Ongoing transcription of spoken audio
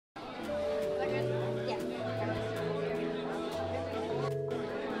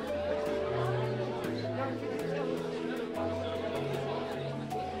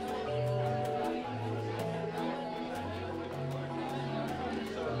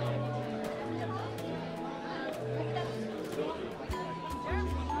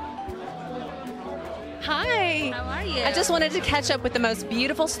Hi. How are you? I just wanted to catch up with the most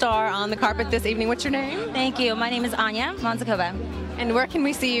beautiful star on the carpet this evening. What's your name? Thank you. My name is Anya Monzikova. And where can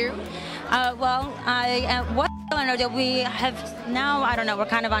we see you? We have now, I don't know, we're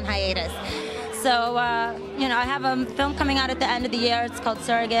kind of on hiatus. So, I have a film coming out at the end of the year. It's called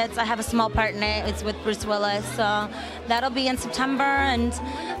Surrogates. I have a small part in it. It's with Bruce Willis. So that'll be in September. And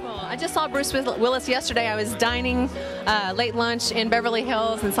Wonderful. I just saw Bruce Willis yesterday. I was dining late lunch in Beverly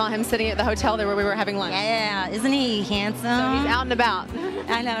Hills and saw him sitting at the hotel there where we were having lunch. yeah, isn't he handsome? So he's out and about.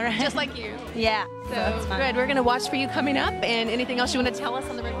 I know, right? Just like you. Yeah. So that's fun. good. We're going to watch for you coming up. And anything else you want to tell us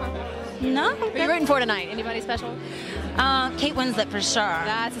on the red carpet? No. Who are you rooting for tonight? Anybody special? Kate Winslet for sure.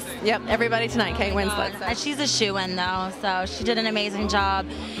 Yep, everybody tonight, Kate Winslet. And she's a shoo-in though, so she did an amazing job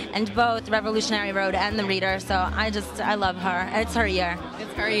in both Revolutionary Road and The Reader. So I love her. It's her year.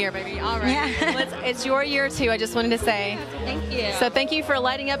 It's her year, baby. All right. Yeah. It's your year too. I just wanted to say Thank you. so. Thank you for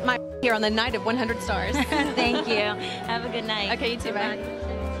lighting up my here on the night of 100 stars. Thank you. Have a good night. Okay, you too. Bye.